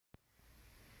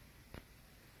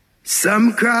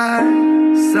Some cry,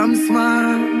 some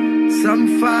smile,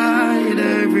 some fight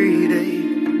every day.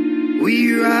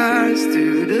 We rise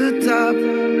to the top,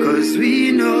 cause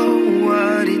we know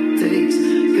what it takes.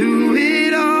 Through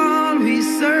it all we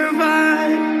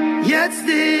survive, yet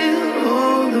still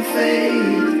hold the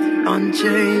faith.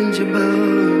 Unchangeable,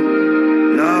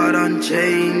 Lord,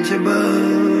 unchangeable.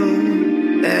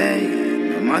 Hey,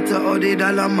 no matter how the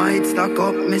dollar might stack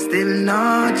up, me still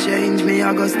not change. Me,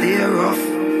 I go stay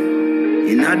rough.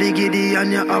 Inna the giddy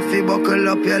and you have to buckle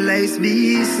up your lace.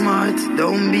 Be smart,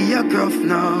 don't be a gruff,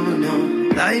 no.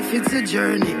 Life, it's a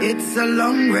journey, it's a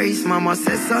long race. Mama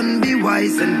says, son, be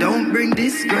wise and don't bring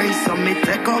disgrace. So me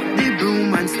take up the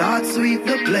broom and start sweep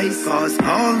the place. Cause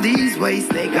all these ways,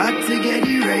 they got to get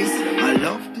erased. I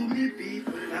love to meet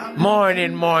people.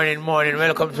 Morning.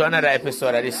 Welcome to another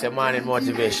episode of this Morning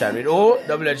Motivation with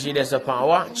WG Des upon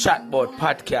our Chatbot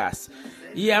Podcast.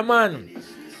 Yeah, man.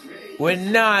 We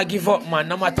nah give up, man.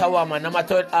 No matter what, man. No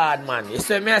matter what hard, man. You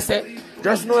see me, I say,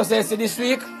 just know, say, this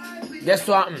week, guess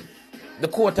what? The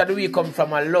quote of the week comes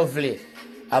from a lovely,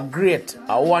 a great,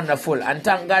 a wonderful, and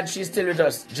thank God she's still with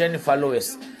us, Jennifer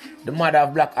Lewis, the mother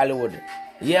of Black Hollywood.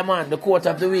 Yeah, man, the quote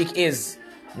of the week is,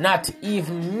 not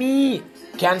even me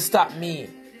can stop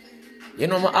me. You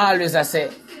know, I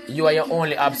say, you are your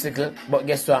only obstacle, but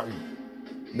guess what?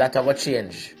 That will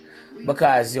change.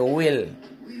 Because your will,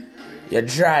 your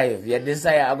drive, your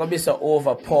desire are going to be so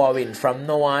overpowering from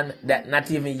now on that not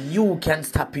even you can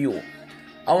stop you.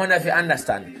 I wonder if you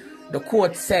understand. The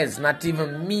quote says, not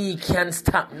even me can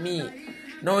stop me.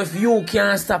 Now, if you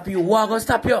can't stop you, what going to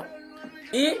stop you?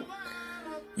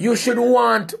 You should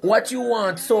want what you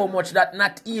want so much that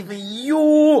not even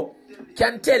you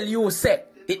can tell you, say,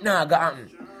 it not going to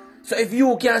happen. So if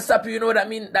you can't stop you, you know what I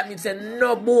mean? That means say,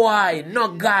 no boy,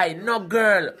 no guy, no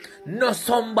girl, no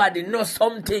somebody, no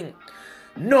something,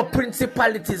 no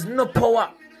principalities, no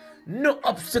power, no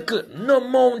obstacle, no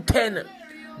mountain,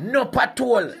 no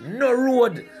patrol, no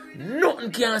road,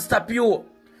 nothing can stop you.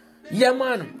 Yeah,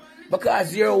 man.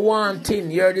 Because your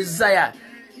wanting, your desire,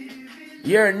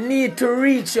 your need to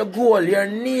reach your goal, your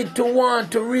need to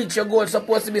want to reach your goal is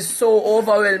supposed to be so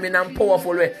overwhelming and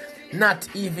powerful way. Not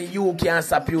even you can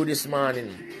stop you this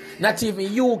morning. Not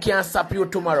even you can stop you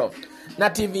tomorrow.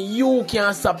 Not even you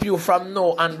can stop you from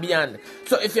now and beyond.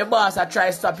 So if your boss try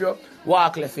to stop you,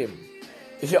 walk with him.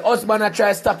 If your husband try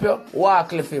to stop you,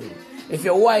 walk with him. If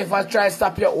your wife try to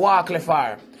stop you, walk with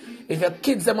her. If your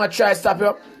kids try to stop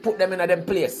you, put them in a them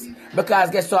place. Because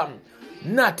guess what?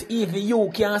 Not even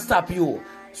you can stop you.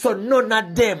 So none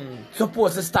of them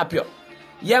supposed to stop you.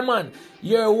 Yeah, man.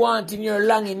 Your wanting, your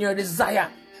longing, your desire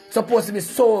supposed to be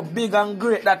so big and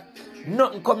great that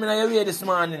nothing coming on your way this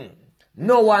morning.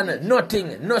 No one,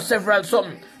 nothing, no several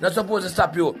something not supposed to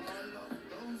stop you.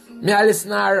 Me a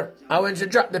listener, I went to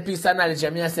drop the piece of knowledge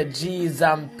and I said, G's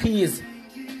and P's.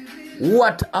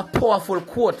 What a powerful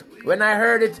quote. When I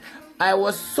heard it, I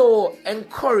was so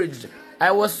encouraged.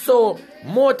 I was so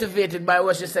motivated by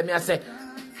what she said. I said,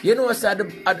 you know, sir,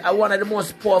 one of the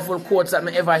most powerful quotes that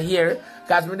I ever hear,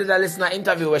 because we did a listener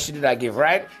interview where she did I give,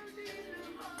 right?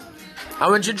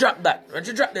 And when she dropped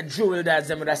the jewel that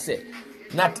I say,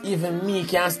 not even me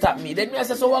can stop me. Then I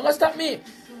said, so what gonna stop me?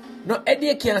 No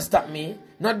headache can't stop me.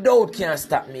 No doubt can't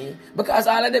stop me. Because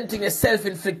all of them things are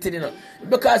self-inflicted, you know.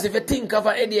 Because if you think of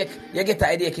a headache, you get a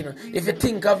headache, you know. If you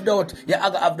think of doubt, you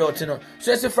have doubt, you know.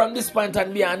 So you see, from this point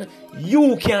and beyond,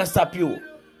 you can't stop you.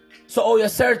 So all your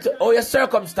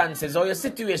circumstances, all your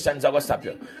situations are going to stop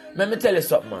you. Let me tell you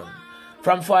something, man.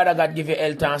 From Father God give you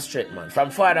health and strength, man. From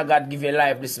Father God give you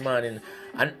life this morning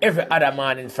and every other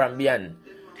morning from beyond.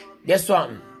 Guess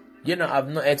what? You don't have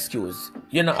no excuse.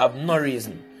 You don't have no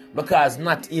reason. Because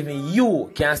not even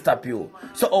you can stop you.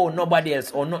 So nobody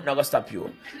else nothing gonna stop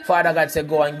you. Father God said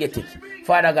go and get it.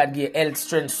 Father God give health,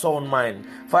 strength, sound mind.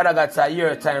 Father God said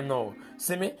your time now.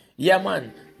 See me? Yeah,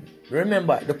 man.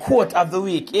 Remember, the quote of the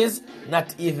week is,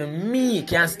 not even me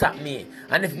can stop me.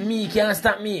 And if me can't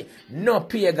stop me, no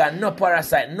pagan, no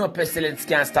parasite, no pestilence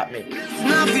can stop me.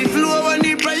 Snappy flow when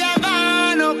the prayer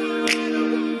gone up.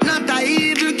 Not a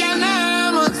evil can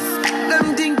harm us.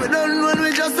 Them think we don't when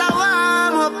we just a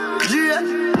warm up. Yeah,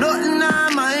 nothing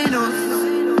on mind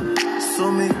us.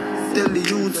 So me tell the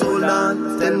youth hold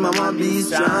on. Tell mama be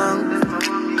strong.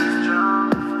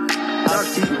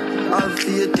 Have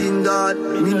faith in God,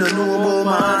 me no know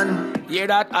about man. Hear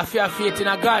that? I feel faith in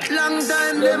a God. Long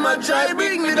time them a try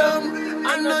bring me down,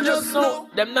 and not just know.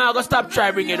 Them now gonna stop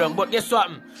try bring you down. But guess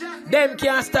what? Them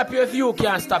can't stop you if you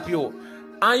can't stop you.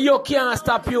 And you can't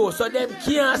stop you, so them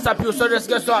can't stop you. So just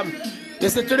guess what? You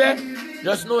see today,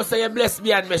 Just know say you're blessed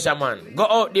beyond measure, man. Go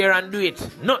out there and do it.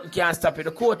 Nothing can stop you.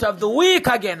 The quote of the week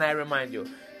again, I remind you.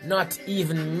 Not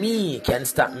even me can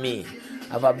stop me.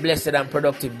 Have a blessed and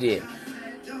productive day.